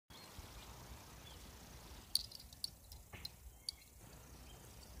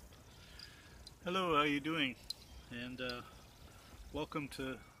Hello, how you doing? And welcome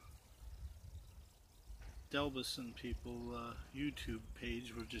to Delbus and People YouTube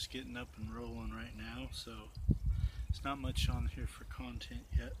page. We're just getting up and rolling right now, so it's not much on here for content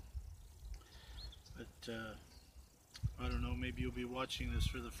yet. But I don't know, maybe you'll be watching this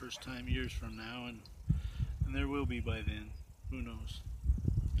for the first time years from now, and there will be by then. Who knows?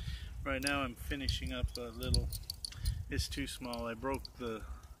 Right now I'm finishing up a little. It's too small. I broke the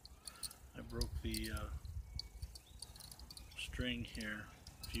string here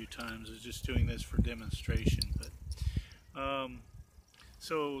a few times. I was just doing this for demonstration, but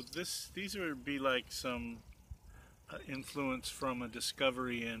so these would be like some influence from a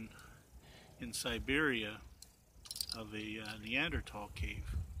discovery in Siberia of a Neanderthal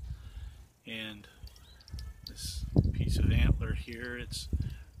cave, and this piece of antler here, it's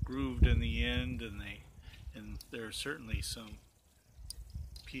grooved in the end, and there are certainly some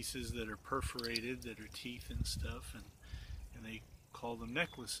pieces that are perforated, that are teeth and stuff, and they call them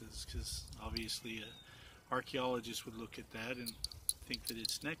necklaces because obviously an archaeologist would look at that and think that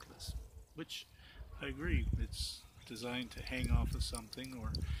it's necklace, which I agree, it's designed to hang off of something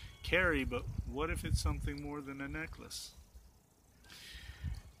or carry, but what if it's something more than a necklace?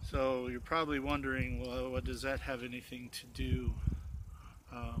 So you're probably wondering, well, what does that have anything to do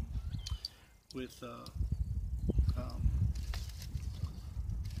with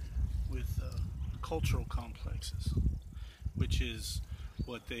cultural complexes, which is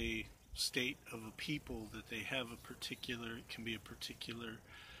what they state of a people, that they have a particular, it can be a particular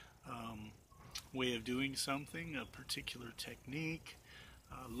way of doing something, a particular technique,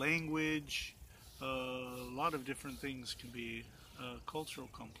 language, a lot of different things can be a cultural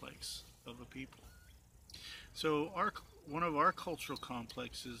complex of a people. So one of our cultural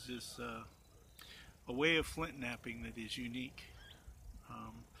complexes is a way of flintknapping that is unique.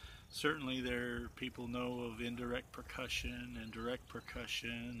 Certainly people know of indirect percussion and direct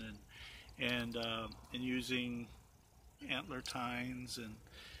percussion and using antler tines and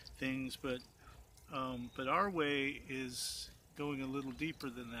things, but our way is going a little deeper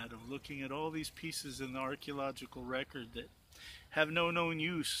than that, of looking at all these pieces in the archaeological record that have no known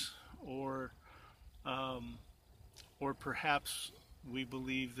use, or perhaps we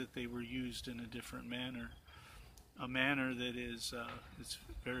believe that they were used in a different manner, a manner that is it's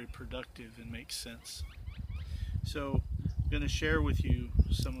very productive and makes sense. So I'm going to share with you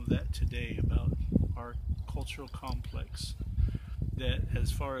some of that today about our cultural complex that,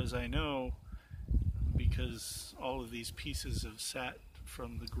 as far as I know, because all of these pieces have sat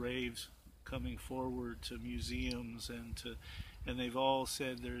from the graves coming forward to museums, and they've all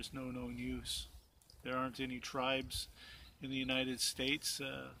said there's no known use. There aren't any tribes in the United States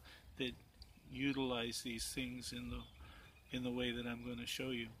that utilize these things in the way that I'm going to show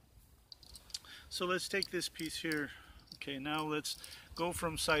you. So let's take this piece here. Okay, now let's go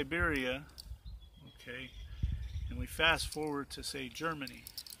from Siberia, okay, and we fast forward to, say, Germany,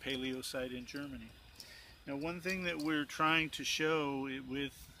 Paleo site in Germany. Now, one thing that we're trying to show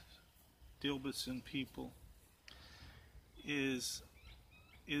with Dilbus and People is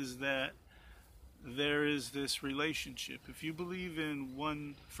that there is this relationship. If you believe in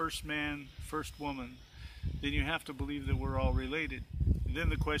one first man, first woman, then you have to believe that we're all related. And then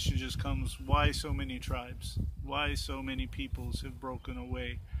the question just comes, why so many tribes? Why so many peoples have broken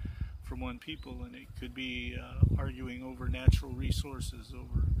away from one people? And it could be arguing over natural resources,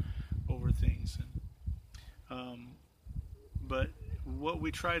 over things. But what we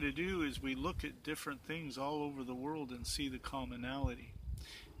try to do is we look at different things all over the world and see the commonality.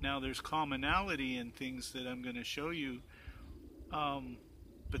 Now, there's commonality in things that I'm going to show you,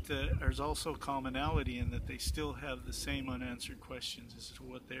 but there's also commonality in that they still have the same unanswered questions as to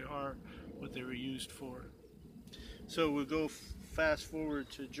what they are, what they were used for. So we'll go fast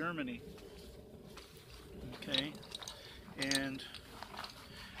forward to Germany, okay, and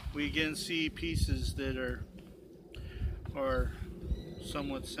we again see pieces that are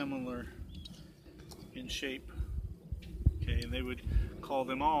somewhat similar in shape, okay, and they would call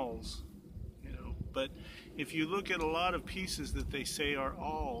them awls, but if you look at a lot of pieces that they say are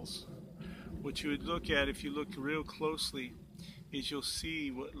awls, what you would look at, if you look real closely, is you'll see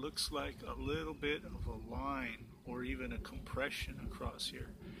what looks like a little bit of a line or even a compression across here,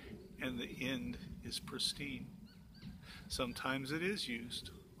 and the end is pristine. Sometimes it is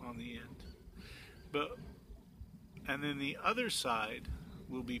used on the end, and then the other side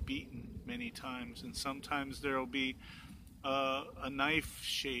will be beaten many times, and sometimes there will be a knife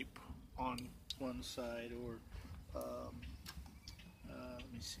shape on one side, or let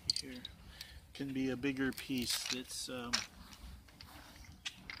me see here, can be a bigger piece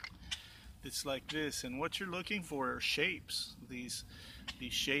it's like this, and what you're looking for are shapes. These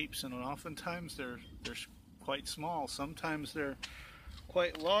shapes, and oftentimes they're quite small. Sometimes they're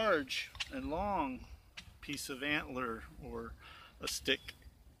quite large and long. Piece of antler or a stick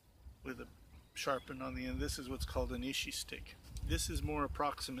with a sharpened on the end. This is what's called an ishi stick. This is more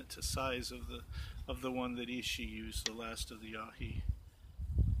approximate to size of the one that Ishi used, the last of the ahi.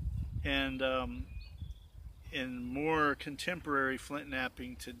 And in more contemporary flint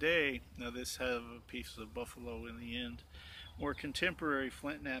knapping today, now this have a piece of buffalo in the end. More contemporary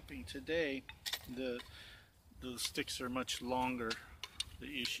flint knapping today, the sticks are much longer,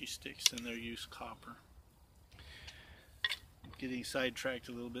 the Ishi sticks, and they're used copper. Getting sidetracked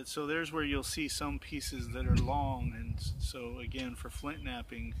a little bit. So there's where you'll see some pieces that are long, and so again for flint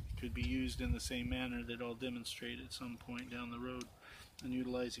knapping could be used in the same manner that I'll demonstrate at some point down the road and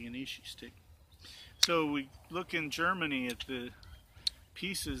utilizing an Ishi stick. So we look in Germany at the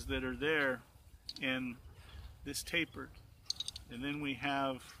pieces that are there, and this tapered, and then we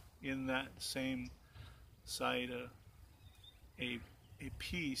have in that same side a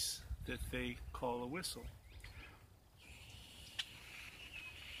piece that they call a whistle.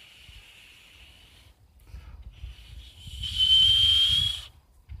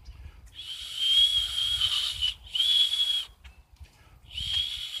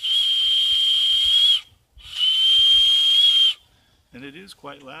 And it is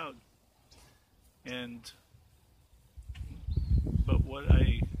quite loud. But what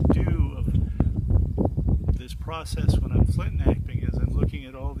I do of this process when I'm flint knapping is I'm looking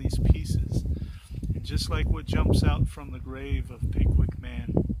at all these pieces, and just like what jumps out from the grave of Pickwick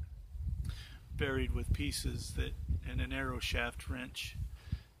Man, buried with pieces that and an arrow shaft wrench,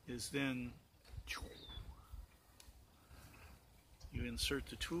 is then you insert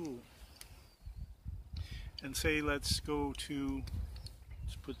the tool and say, let's put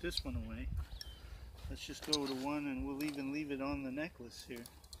this one away. Let's just go to one, and we'll even leave it on the necklace here.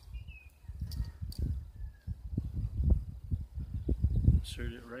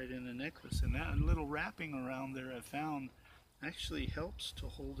 Insert it right in the necklace, and that little wrapping around there I found actually helps to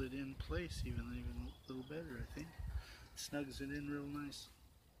hold it in place even a little better, I think. Snugs it in real nice.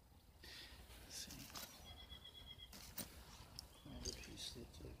 Let's see. Another piece that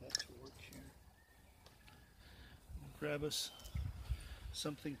I got to work here. Grab us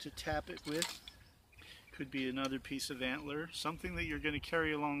something to tap it with. Could be another piece of antler, something that you're going to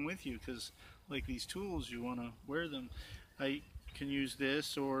carry along with you, because like these tools, you want to wear them. I can use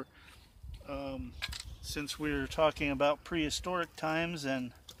this, or since we're talking about prehistoric times,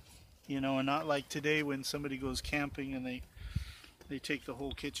 and and not like today when somebody goes camping and they take the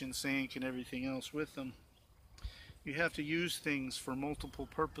whole kitchen sink and everything else with them. You have to use things for multiple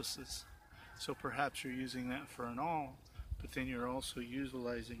purposes. So perhaps you're using that for an awl, but then you're also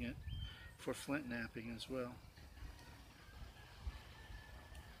utilizing it for flint knapping as well.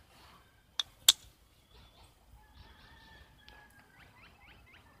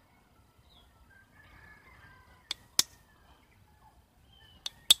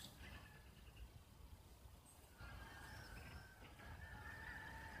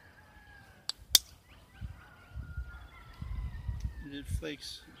 It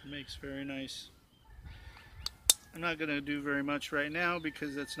flakes, makes very nice. I'm not going to do very much right now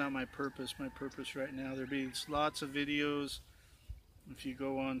because that's not my purpose. My purpose right now, there'll be lots of videos. If you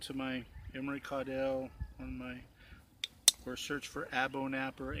go on to my Emery Caudell or search for Abo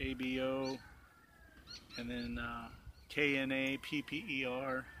Napper, ABO, and then KNA,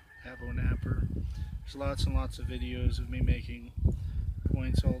 PPER, Abo Napper. There's lots and lots of videos of me making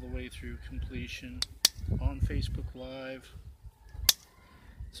points all the way through completion on Facebook Live.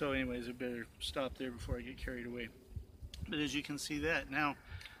 So anyways, I better stop there before I get carried away. But as you can see that. Now,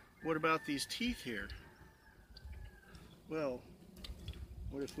 what about these teeth here? Well,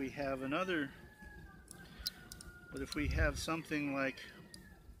 what if we have something like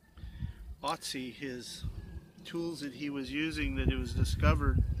Otzi, his tools that he was using, that it was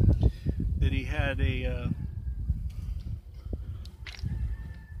discovered that he had a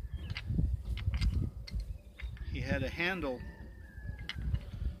handle.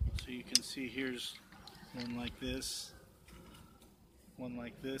 So you can see here's one like this, one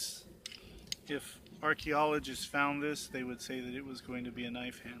like this. If archaeologists found this, they would say that it was going to be a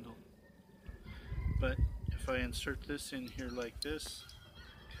knife handle. But if I insert this in here like this,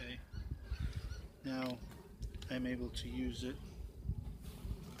 okay, now I'm able to use it.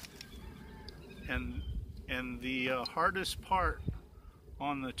 And the hardest part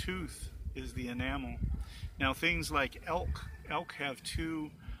on the tooth is the enamel. Now things like elk have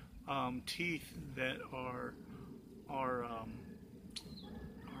two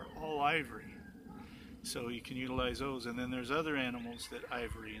all ivory. So you can utilize those. And then there's other animals that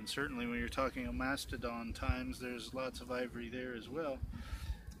ivory, and certainly when you're talking a mastodon times, there's lots of ivory there as well.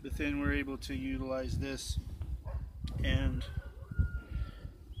 But then we're able to utilize this and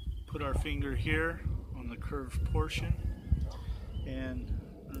put our finger here on the curved portion, and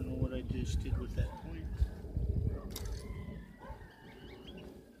I don't know what I just did with that point.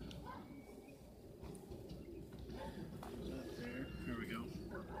 There we go.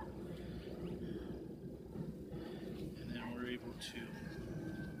 And then we're able to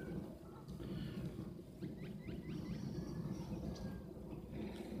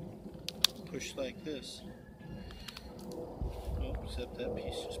push like this. Oh, except that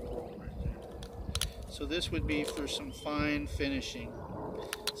piece just pulled right there. So this would be for some fine finishing.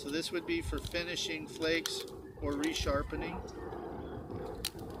 So this would be for finishing flakes or resharpening.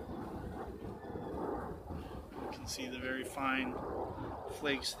 You can see the very fine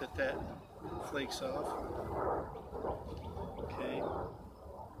flakes that flakes off. Okay.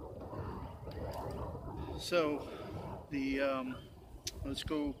 So the let's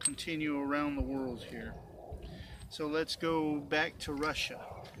go continue around the world here. So let's go back to Russia.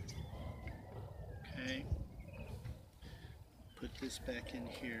 Okay. Put this back in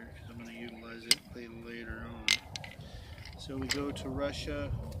here because I'm going to utilize it later on. So we go to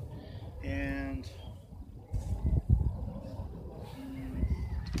Russia and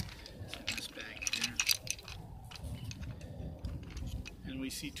set this back here. And we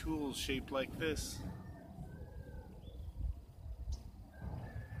see tools shaped like this.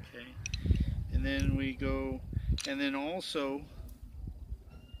 Okay. And then we go, and then also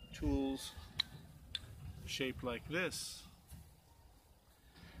tools shaped like this.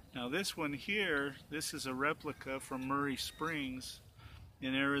 Now this one here, this is a replica from Murray Springs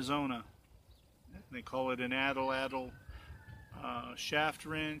in Arizona. They call it an addle shaft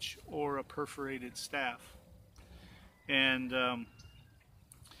wrench or a perforated staff. And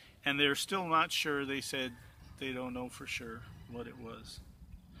they're still not sure. They said they don't know for sure what it was.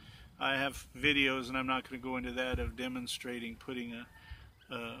 I have videos, and I'm not going to go into that, of demonstrating putting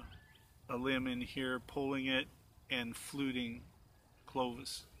a limb in here, pulling it, and fluting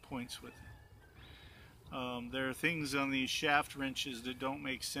Clovis points with it. There are things on these shaft wrenches that don't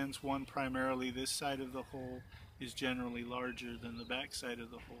make sense. One, primarily this side of the hole is generally larger than the back side of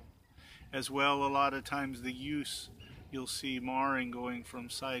the hole. As well, a lot of times the use, you'll see marring going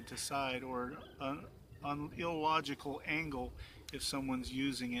from side to side, or an illogical angle if someone's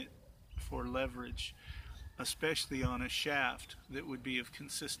using it for leverage, especially on a shaft that would be of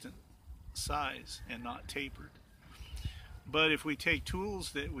consistent size and not tapered. But if we take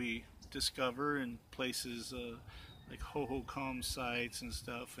tools that we discover in places like ho-ho-com sites and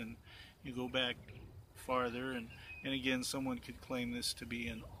stuff, and you go back farther, and again, someone could claim this to be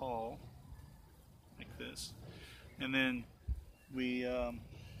an awl, like this. And then we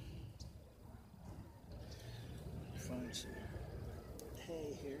find some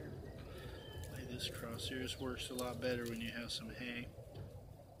hay here. Lay this across here. This works a lot better when you have some hay.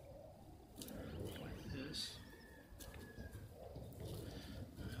 Like this.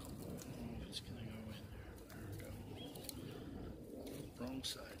 I don't know if it's going to go in there. There we go. Wrong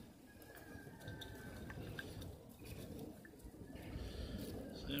side.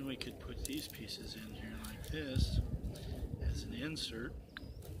 So then we could put these pieces in here like this as an insert.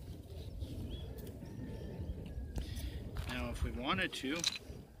 Now if we wanted to,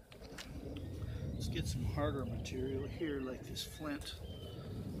 let's get some harder material here, like this flint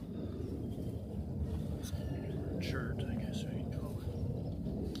chert, I guess we can call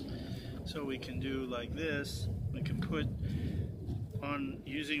it. So we can do like this. We can put on,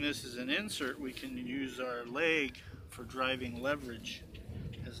 using this as an insert, we can use our leg for driving leverage,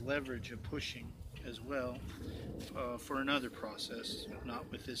 as leverage of pushing as well, for another process, not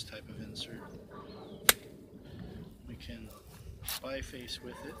with this type of insert. We can biface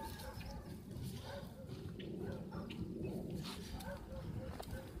with it.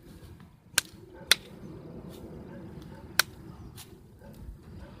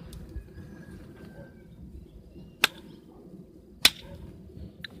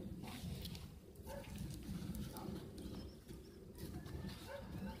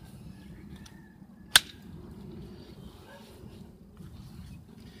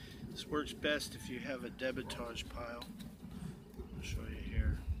 This works best if you have a debitage pile. I'll show you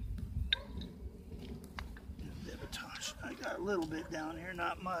here. Debitage. I got a little bit down here,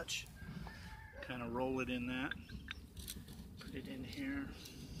 not much. Kind of roll it in that. Put it in here.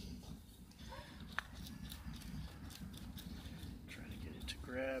 Try to get it to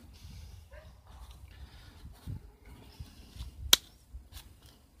grab.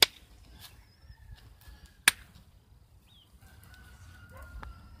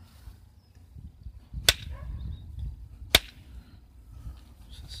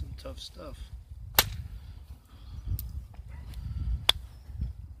 some tough stuff.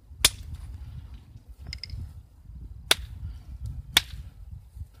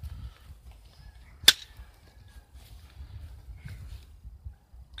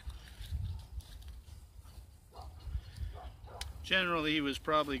 Generally, he was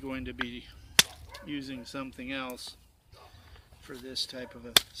probably going to be using something else for this type of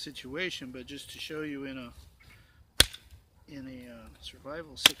a situation, but just to show you in a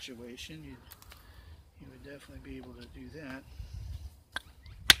survival situation, you would definitely be able to do that.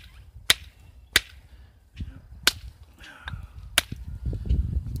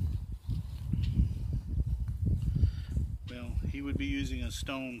 Well, he would be using a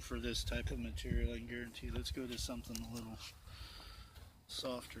stone for this type of material, I can guarantee. Let's go to something a little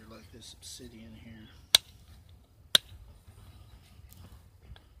softer like this obsidian here.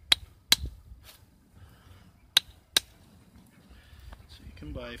 So you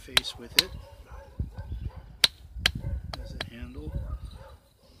can biface with it as a handle.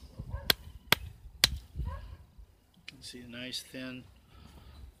 You can see a nice thin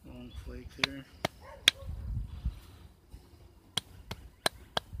long flake there.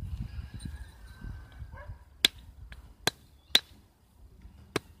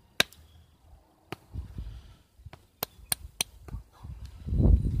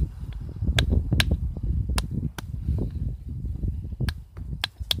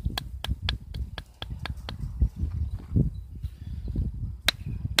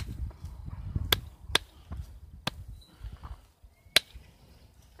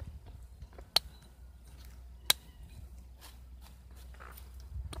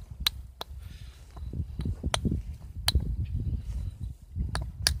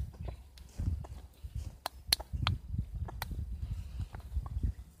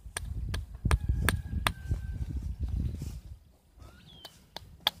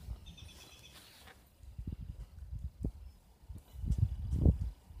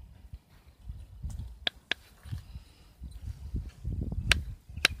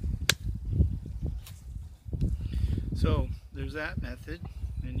 So there's that method,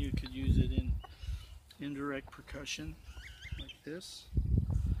 and you could use it in indirect percussion like this.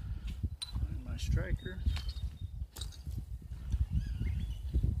 And my striker.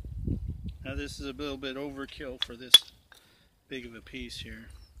 Now this is a little bit overkill for this big of a piece here.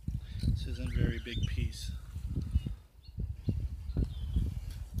 This isn't a very big piece.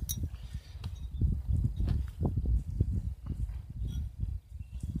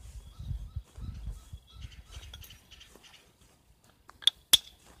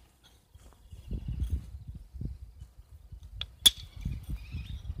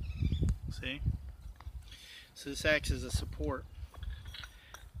 See? So this acts as a support.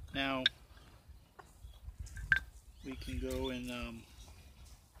 Now we can go and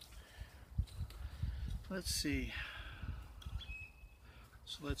let's see.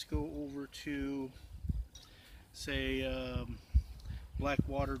 So let's go over to, say,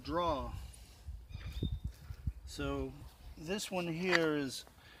 Blackwater Draw. So this one here is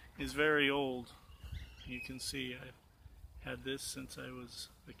very old. You can see I've had this since I was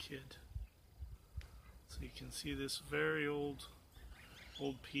a kid. So you can see this very old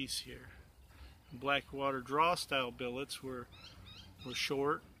piece here. Blackwater Draw style billets were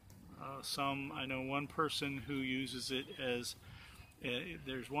short. I know one person who uses it as,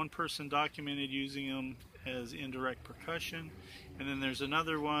 there's one person documented using them as indirect percussion, and then there's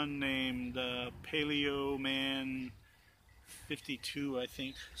another one named Paleo Man 52, I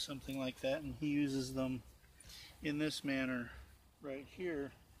think, something like that, and he uses them in this manner right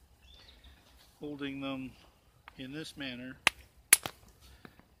here, holding them in this manner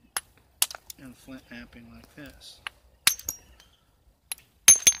and Flintknapping like this,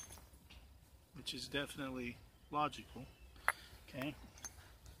 which is definitely logical. Okay,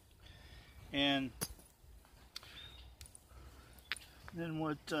 and then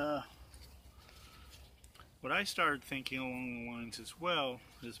what I started thinking along the lines as well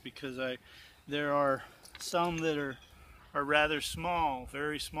is because there are some that are rather small,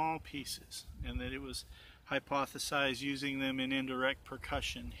 very small pieces, and that it was hypothesized using them in indirect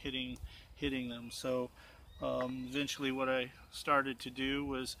percussion, hitting them. So eventually what I started to do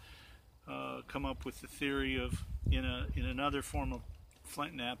was come up with the theory of in another form of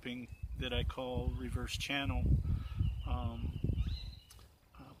Flintknapping that I call reverse channel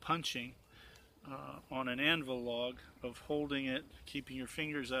punching on an anvil log, of holding it, keeping your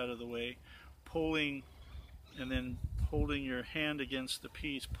fingers out of the way, pulling, and then holding your hand against the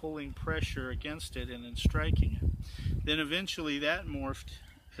piece, pulling pressure against it, and then striking it. Then eventually that morphed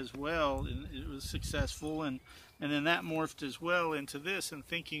as well, and it was successful, and And then that morphed as well into this, and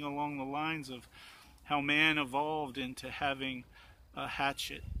thinking along the lines of how man evolved into having a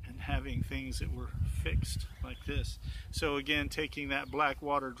hatchet and having things that were fixed like this. So again, taking that black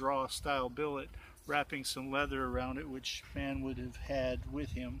water draw style billet, wrapping some leather around it, which man would have had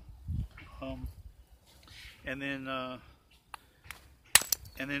with him, and then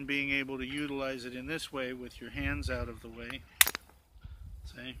being able to utilize it in this way with your hands out of the way.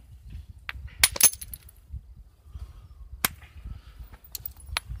 See?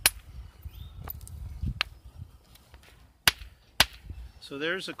 So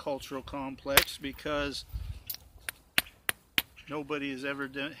there's a cultural complex, because nobody has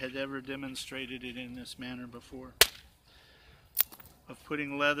had ever demonstrated it in this manner before, of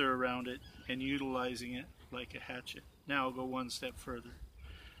putting leather around it and utilizing it like a hatchet. Now I'll go one step further.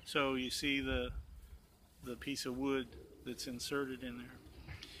 So you see the piece of wood that's inserted in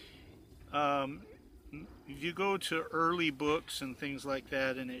there. If you go to early books and things like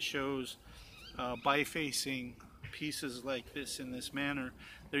that, and it shows bifacing pieces like this in this manner,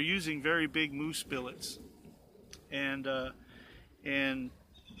 they're using very big moose billets, and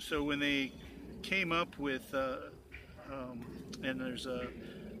so when they came up with and there's a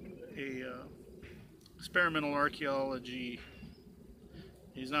experimental archaeology,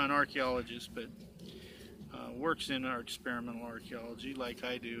 he's not an archaeologist, but works in our experimental archaeology like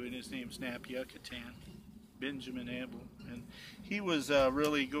I do, and his name's Nap Yucatan, Benjamin Abel, and he was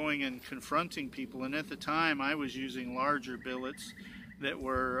really going and confronting people. And at the time, I was using larger billets that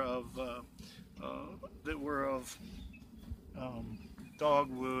were of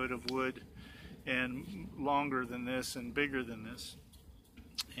dogwood, of wood, and longer than this and bigger than this.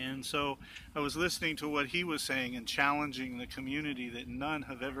 And so I was listening to what he was saying and challenging the community that none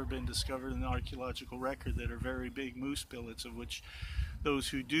have ever been discovered in the archaeological record that are very big moose billets, of which those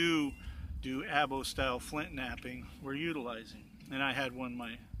who do abo style flint knapping were utilizing. And I had one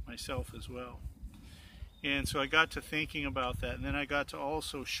myself as well. And so I got to thinking about that, and then I got to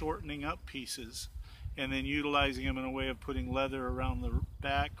also shortening up pieces and then utilizing them in a way of putting leather around the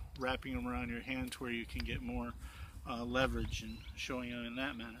back, wrapping them around your hand to where you can get more leverage, and showing it in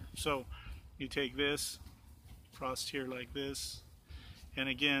that manner. So you take this, crossed here like this, and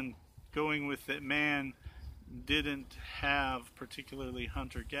again, going with that man didn't have particularly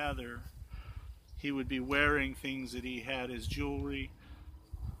hunter-gatherer. He would be wearing things that he had as jewelry,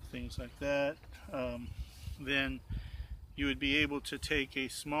 things like that. Then you would be able to take a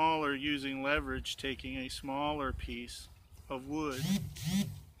smaller, using leverage, taking a smaller piece of wood.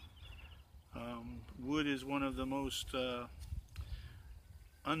 Wood is one of the most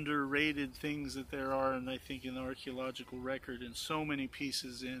underrated things that there are, and I think in the archaeological record, and so many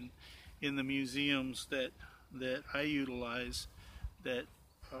pieces in the museums that I utilize that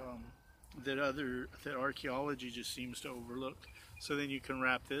that archaeology just seems to overlook. So then you can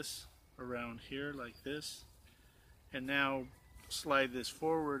wrap this around here like this, and now slide this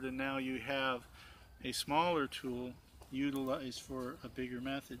forward, and now you have a smaller tool utilized for a bigger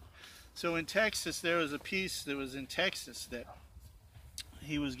method. So in Texas, there was a piece that was in Texas that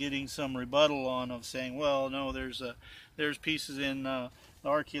he was getting some rebuttal on, of saying, well, no, there's pieces in the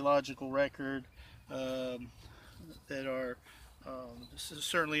archaeological record that are this is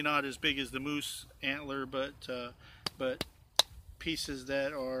certainly not as big as the moose antler, but pieces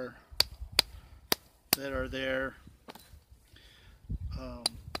that are there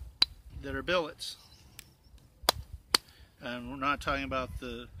that are billets, and we're not talking about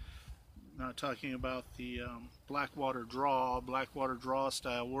the Blackwater draw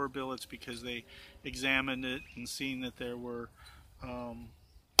style war billets, because they examined it and seen that there were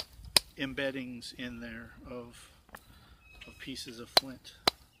embeddings in there of pieces of flint,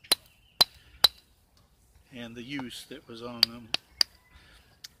 and the use that was on them.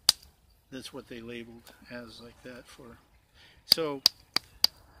 That's what they labeled as like that for. So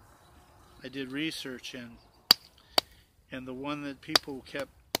I did research, and the one that people kept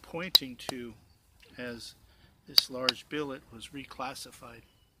pointing to as this large billet was reclassified.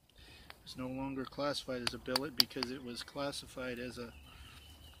 It's no longer classified as a billet, because it was classified as a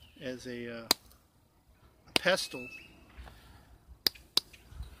pestle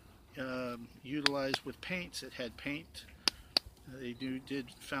utilized with paints. It had paint. They did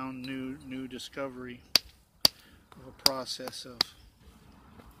found new discovery of a process of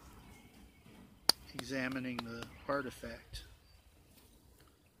examining the artifact.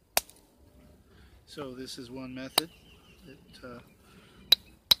 So this is one method that at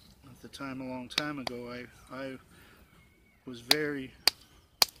the time, a long time ago, I was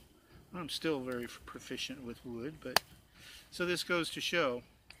I'm still very proficient with wood, but so this goes to show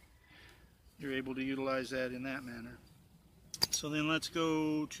you're able to utilize that in that manner. So then let's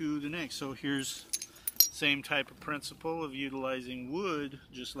go to the next. So here's same type of principle of utilizing wood,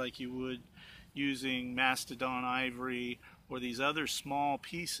 just like you would using mastodon ivory or these other small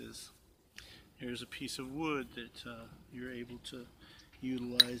pieces. Here's a piece of wood that you're able to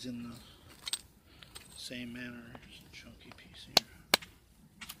utilize in the same manner. Here's a chunky piece here.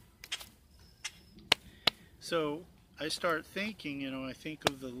 So I start thinking, I think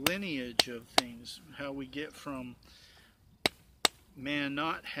of the lineage of things, how we get from man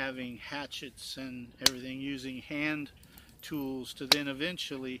not having hatchets and everything, using hand tools, to then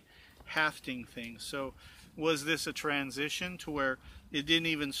eventually hafting things. So was this a transition to where it didn't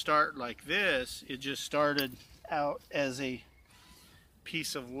even start like this, it just started out as a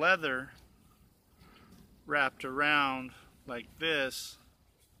piece of leather wrapped around like this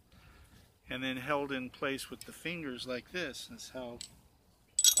and then held in place with the fingers like this? That's how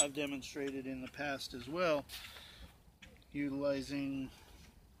I've demonstrated in the past as well, utilizing,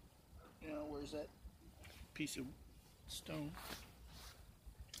 where's that piece of stone?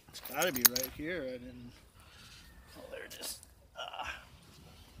 It's got to be right here. I didn't. Oh, there it is.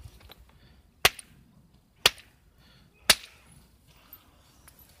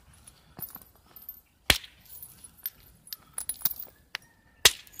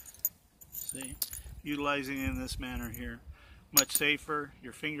 See, utilizing it in this manner here, much safer.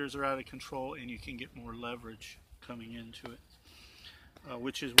 Your fingers are out of control, and you can get more leverage coming into it,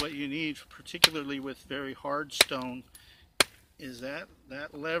 which is what you need, particularly with very hard stone. Is that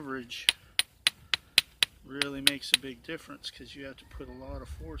leverage really makes a big difference, because you have to put a lot of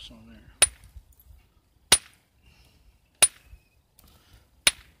force on there.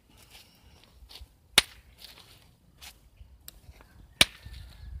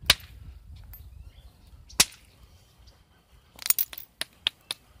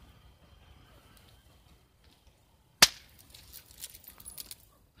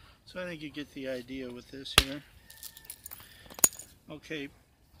 So I think you get the idea with this here. Okay,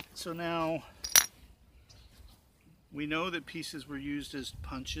 so now we know that pieces were used as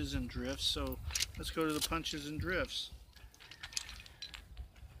punches and drifts, so let's go to the punches and drifts.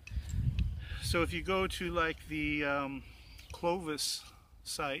 So if you go to like the Clovis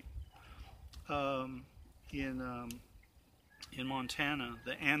site in Montana,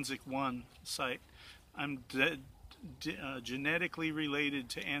 the Anzac 1 site, I'm genetically related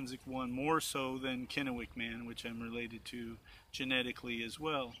to Anzac 1 more so than Kennewick Man, which I'm related to genetically as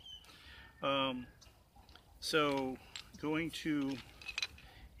well. So going to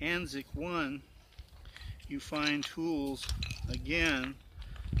Anzac 1, you find tools, again,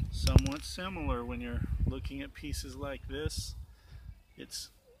 somewhat similar. When you're looking at pieces like this, it's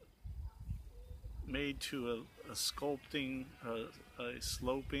made to a sculpting, a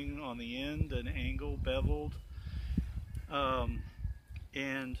sloping on the end, an angle, beveled.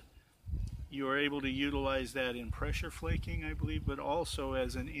 And you are able to utilize that in pressure flaking, I believe, but also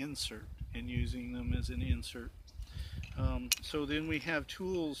as an insert, and using them as an insert. So then we have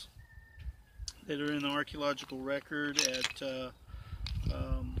tools that are in the archaeological record at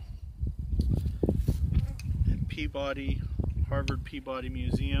Peabody, Harvard Peabody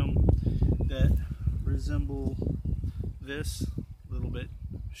Museum, that resemble this, a little bit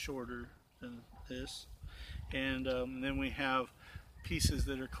shorter than this. And then we have pieces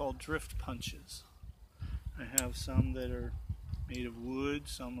that are called drift punches. I have some that are made of wood,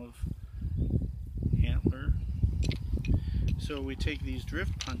 some of antler. So we take these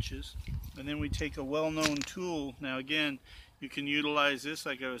drift punches, and then we take a well-known tool. Now again, you can utilize this,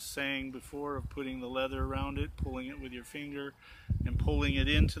 like I was saying before, of putting the leather around it, pulling it with your finger, and pulling it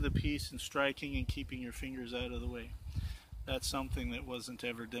into the piece and striking and keeping your fingers out of the way. That's something that wasn't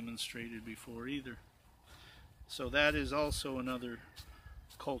ever demonstrated before either. So that is also another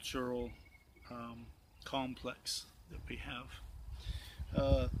cultural complex that we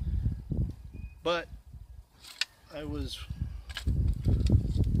have. But I was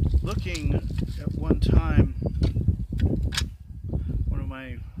looking at one time, one of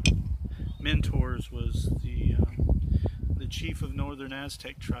my mentors was the chief of Northern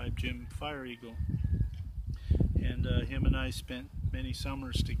Aztec tribe, Jim Fire Eagle, and him and I spent many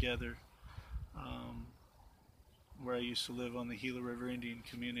summers together where I used to live on the Gila River Indian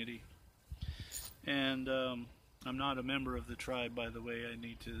community. And I'm not a member of the tribe, by the way. I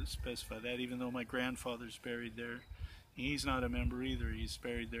need to specify that, even though my grandfather's buried there. He's not a member either. He's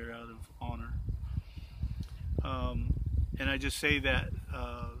buried there out of honor. And I just say that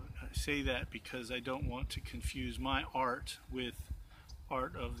because I don't want to confuse my art with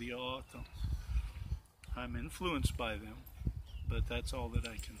art of the O'odham. I'm influenced by them, but that's all that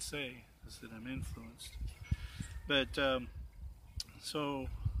I can say. is that I'm influenced. But so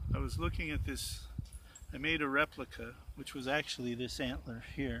I was looking at this. I made a replica, which was actually this antler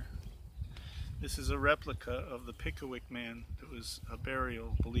here. This is a replica of the Pickwick man that was a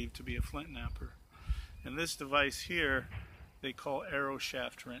burial, believed to be a flint napper. And this device here, they call arrow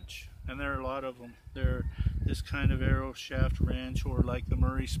shaft wrench. And there are a lot of them. They're this kind of arrow shaft wrench, or like the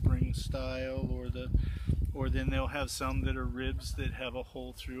Murray Spring style, or then they'll have some that are ribs that have a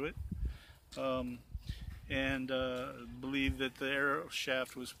hole through it. Believe that the arrow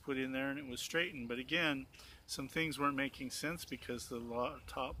shaft was put in there and it was straightened. But again, some things weren't making sense because the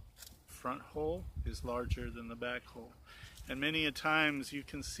top front hole is larger than the back hole. And many a times you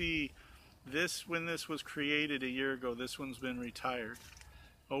can see this, when this was created a year ago, this one's been retired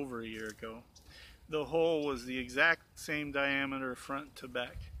over a year ago. The hole was the exact same diameter front to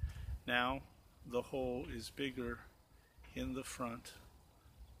back. Now the hole is bigger in the front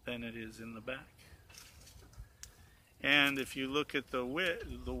than it is in the back. And if you look at the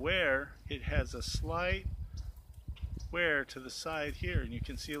wear, it has a slight wear to the side here, and you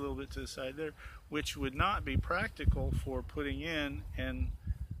can see a little bit to the side there, which would not be practical for putting in and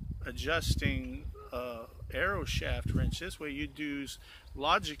adjusting arrow shaft wrench. This way you'd use,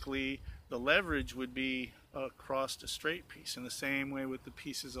 logically, the leverage would be across a straight piece, in the same way with the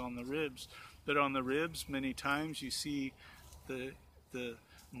pieces on the ribs. But on the ribs, many times you see the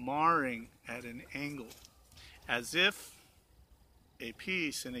marring at an angle, as if a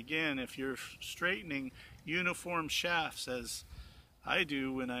piece, and again, if you're straightening uniform shafts, as I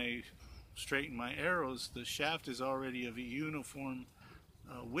do when I straighten my arrows, the shaft is already of a uniform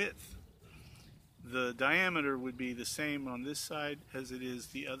width. The diameter would be the same on this side as it is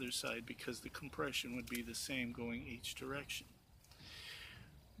the other side, because the compression would be the same going each direction.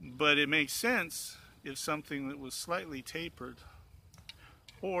 But it makes sense if something that was slightly tapered,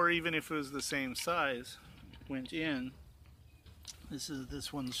 or even if it was the same size, went in.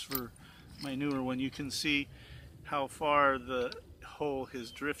 This one's for my newer one. You can see how far the hole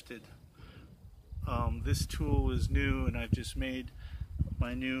has drifted. This tool is new, and I've just made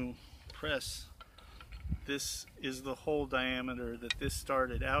my new press. This is the hole diameter that this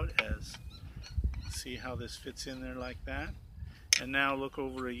started out as. See how this fits in there like that? And now look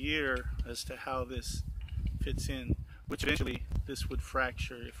over a year as to how this fits in, which eventually this would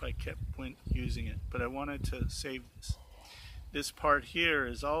fracture if I kept using it. But I wanted to save this. This part here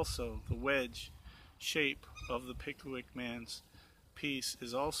is also the wedge shape of the Pickwick man's piece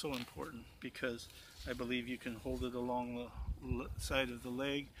is also important, because I believe you can hold it along the side of the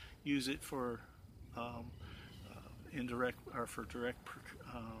leg, use it for indirect or for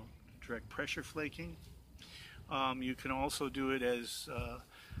direct pressure flaking. You can also do it as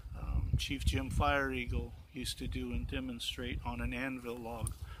Chief Jim Fire Eagle used to do and demonstrate on an anvil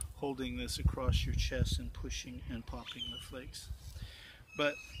log, holding this across your chest and pushing and popping the flakes.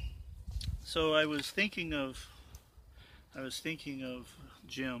 But so I was thinking of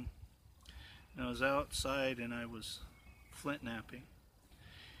Jim, and I was outside and I was flint napping,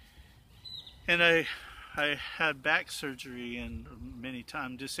 and I had back surgery, and many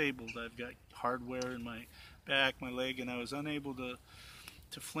times disabled. I've got hardware in my back, my leg, and I was unable to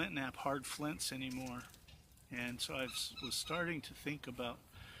flint nap hard flints anymore. And so I was starting to think about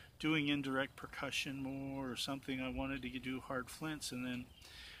doing indirect percussion more, or something. I wanted to do hard flints, and then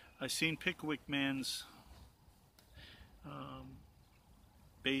I seen Pickwick man's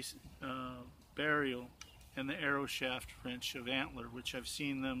burial and the arrow shaft wrench of Antler, which I've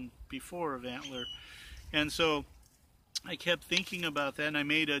seen them before of Antler. And so I kept thinking about that, and I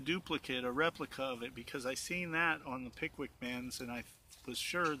made a duplicate, a replica of it, because I seen that on the Pickwick man's, and I was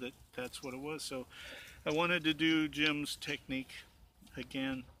sure that that's what it was. So I wanted to do Jim's technique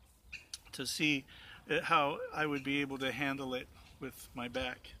again to see how I would be able to handle it with my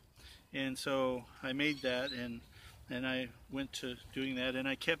back. And so I made that, and I went to doing that, and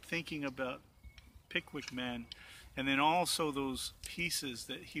I kept thinking about Pickwick man, and then also those pieces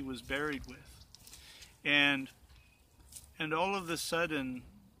that he was buried with. And all of a sudden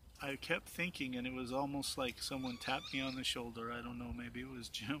I kept thinking, and it was almost like someone tapped me on the shoulder. I don't know, maybe it was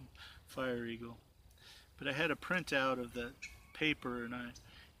Jim Fire Eagle. But I had a printout of that paper,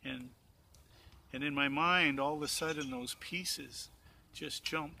 and in my mind, all of a sudden those pieces just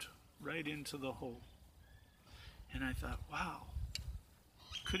jumped right into the hole. And I thought, wow,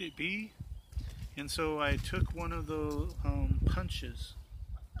 could it be? And so I took one of the punches,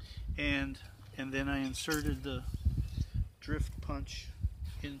 and then I inserted the drift punch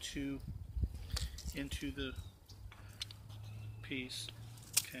into the piece,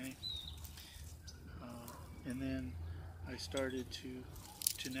 okay? And then I started to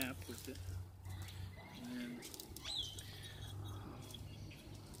to nap with it.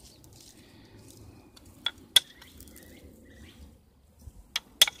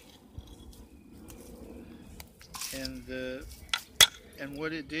 And then, and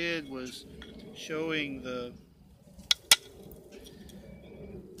what it did was showing the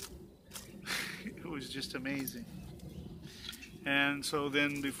it was just amazing. And so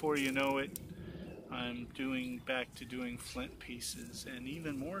then before you know it, I'm back to doing flint pieces, and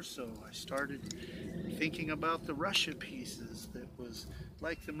even more so, I started thinking about the Russia pieces that was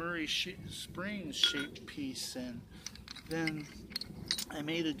like the Murray Springs shaped piece, and then I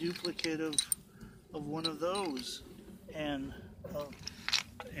made a duplicate of one of those, and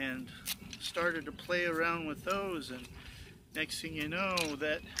started to play around with those, and next thing you know,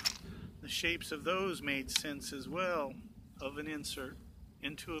 that the shapes of those made sense as well, of an insert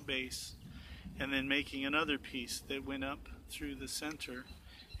into a base, and then making another piece that went up through the center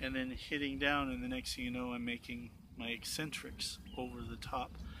and then hitting down, and the next thing you know, I'm making my eccentrics over the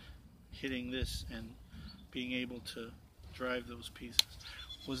top, hitting this and being able to drive those pieces.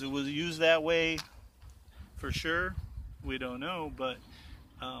 Was it used that way for sure? We don't know, but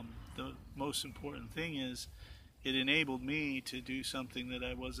the most important thing is it enabled me to do something that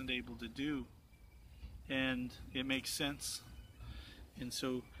I wasn't able to do, and it makes sense. And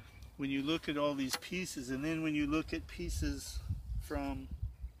so when you look at all these pieces, and then when you look at pieces from,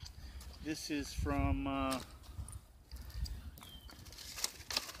 this is from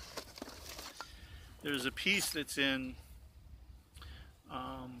there's a piece that's in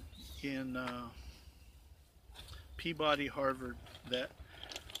Peabody, Harvard, that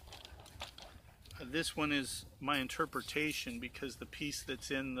this one is my interpretation, because the piece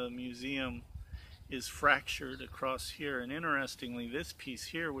that's in the museum is fractured across here, and interestingly, this piece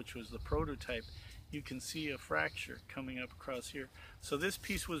here, which was the prototype, you can see a fracture coming up across here. So this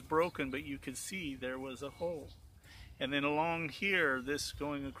piece was broken, but you could see there was a hole. And then along here, this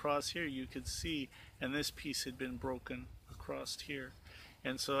going across here, you could see, and this piece had been broken across here.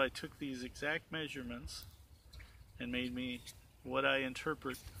 And so I took these exact measurements and made me what I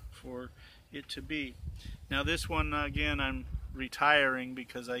interpret for it to be. Now this one, again, I'm retiring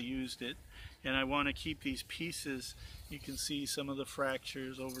because I used it, and I want to keep these pieces. You can see some of the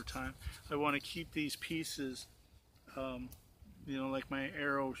fractures over time. I want to keep these pieces, you know, like my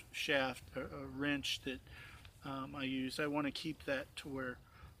arrow shaft, a wrench that I used. I want to keep that to where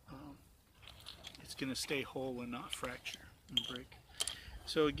it's going to stay whole and not fracture and break.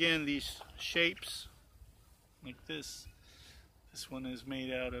 So again, these shapes like this one is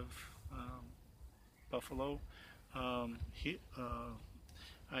made out of buffalo.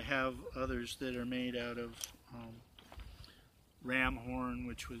 I have others that are made out of ram horn,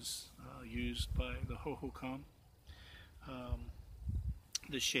 which was used by the Hohokam.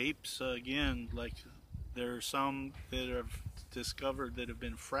 The shapes, again, like there are some that I've discovered that have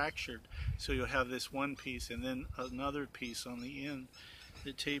been fractured. So you'll have this one piece and then another piece on the end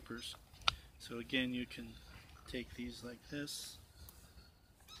that tapers. So again, you can take these like this.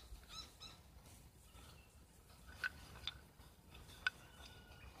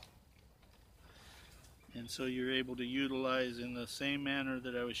 And so you're able to utilize in the same manner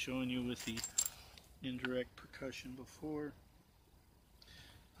that I was showing you with the indirect percussion before.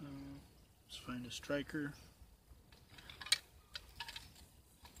 Let's find a striker.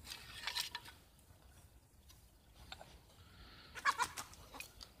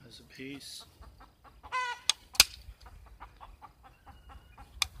 As a base.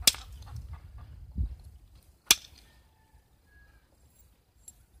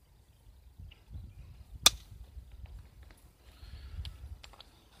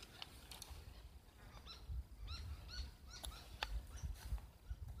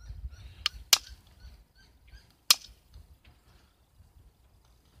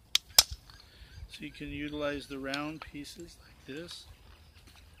 So you can utilize the round pieces like this.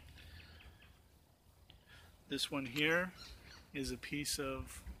 This one here is a piece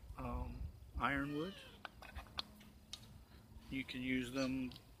of ironwood. You can use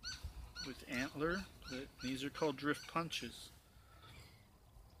them with antler. These are called drift punches.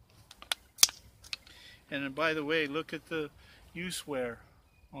 And then, by the way, look at the use wear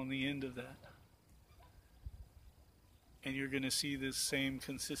on the end of that. And you're going to see this same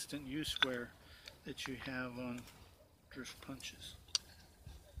consistent use wear that you have on drift punches.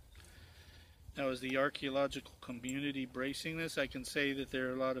 Now, as the archaeological community bracing this, I can say that there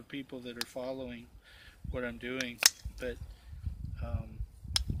are a lot of people that are following what I'm doing, but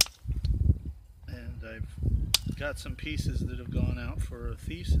and I've got some pieces that have gone out for a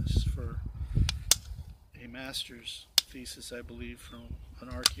thesis, for a master's thesis, I believe, from an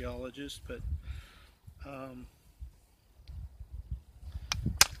archaeologist, but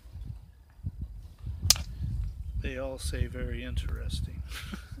they all say very interesting.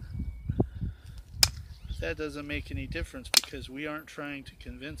 But that doesn't make any difference, because we aren't trying to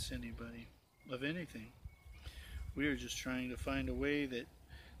convince anybody of anything. We are just trying to find a way that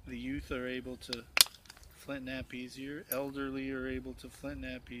the youth are able to flint knap easier, elderly are able to flint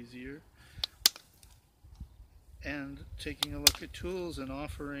knap easier, and taking a look at tools and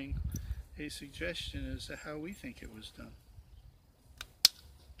offering a suggestion as to how we think it was done.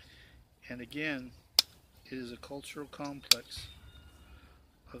 And again, it is a cultural complex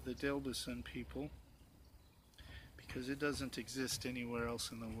of the Dilbesan people, because it doesn't exist anywhere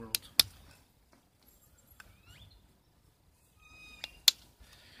else in the world.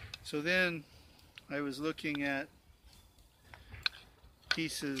 So then I was looking at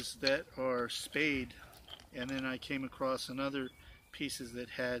pieces that are spade, and then I came across another pieces that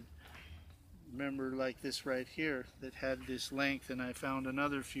had, remember, like this right here, that had this length, and I found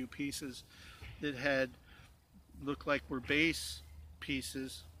another few pieces that had looked like were base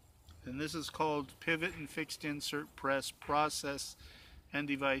pieces, and this is called pivot and fixed insert press process and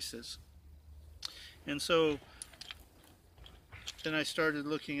devices. And so then I started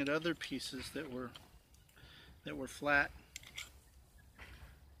looking at other pieces that were flat,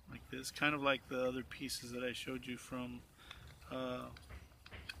 like this, kind of like the other pieces that I showed you from the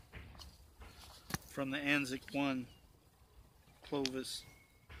Anzac 1 Clovis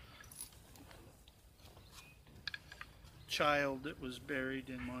child that was buried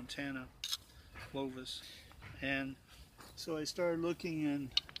in Montana, Clovis. And so I started looking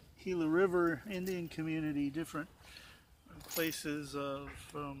in Gila River Indian community, different places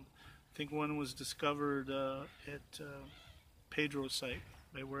from, I think one was discovered at Pedro site,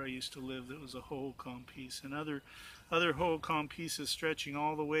 by where I used to live, that was a Hohokam piece, and other Hohokam pieces stretching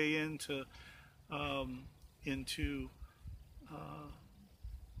all the way into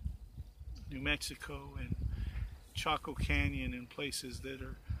New Mexico and Chaco Canyon, and places that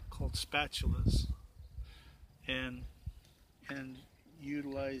are called spatulas, and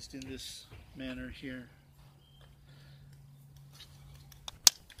utilized in this manner here,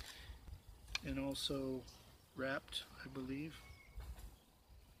 and also wrapped, I believe.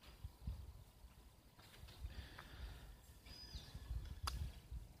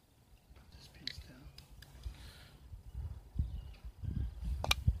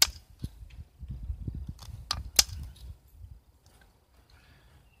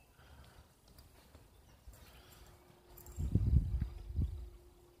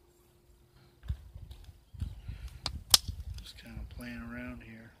 Kind of playing around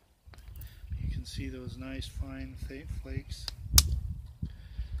here. You can see those nice fine flakes.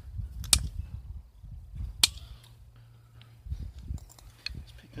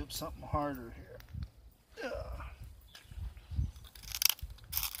 Let's pick up something harder here.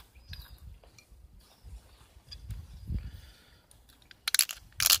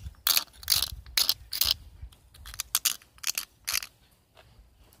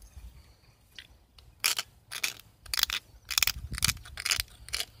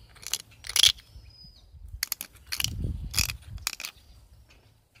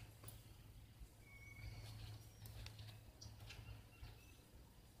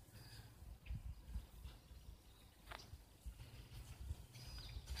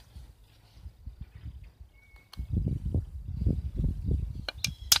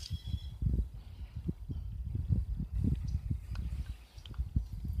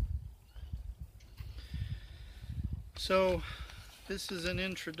 So this is an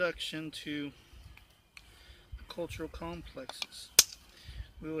introduction to cultural complexes.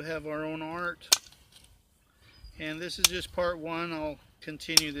 We will have our own art, and this is just part one. I'll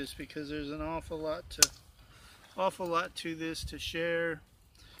continue this because there's an awful lot to this to share.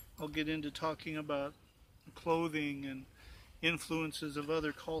 I'll get into talking about clothing and influences of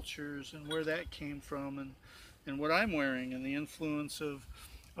other cultures and where that came from, and what I'm wearing, and the influence of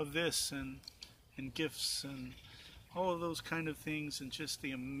this, and gifts, and all of those kind of things, and just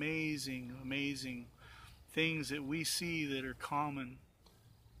the amazing things that we see that are common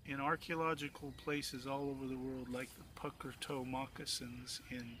in archaeological places all over the world, like the pucker toe moccasins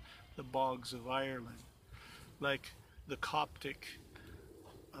in the bogs of Ireland, like the Coptic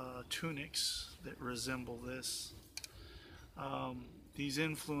tunics that resemble this. These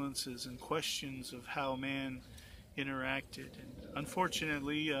influences and questions of how man interacted. And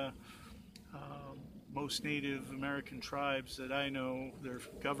unfortunately, most Native American tribes that I know, their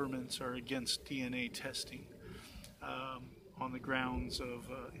governments are against DNA testing on the grounds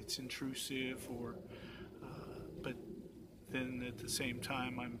of it's intrusive, or but then at the same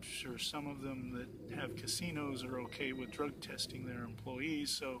time, I'm sure some of them that have casinos are okay with drug testing their employees.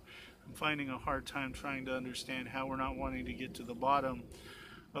 So I'm finding a hard time trying to understand how we're not wanting to get to the bottom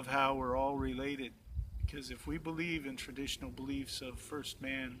of how we're all related. Because if we believe in traditional beliefs of first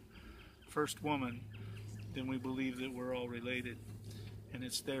man, first woman, then we believe that we're all related, and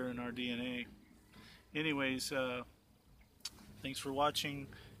it's there in our DNA. Anyways, thanks for watching,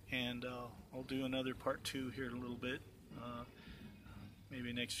 and I'll do another part 2 here in a little bit,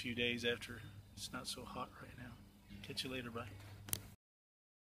 maybe next few days after it's not so hot right now. Catch you later, bye.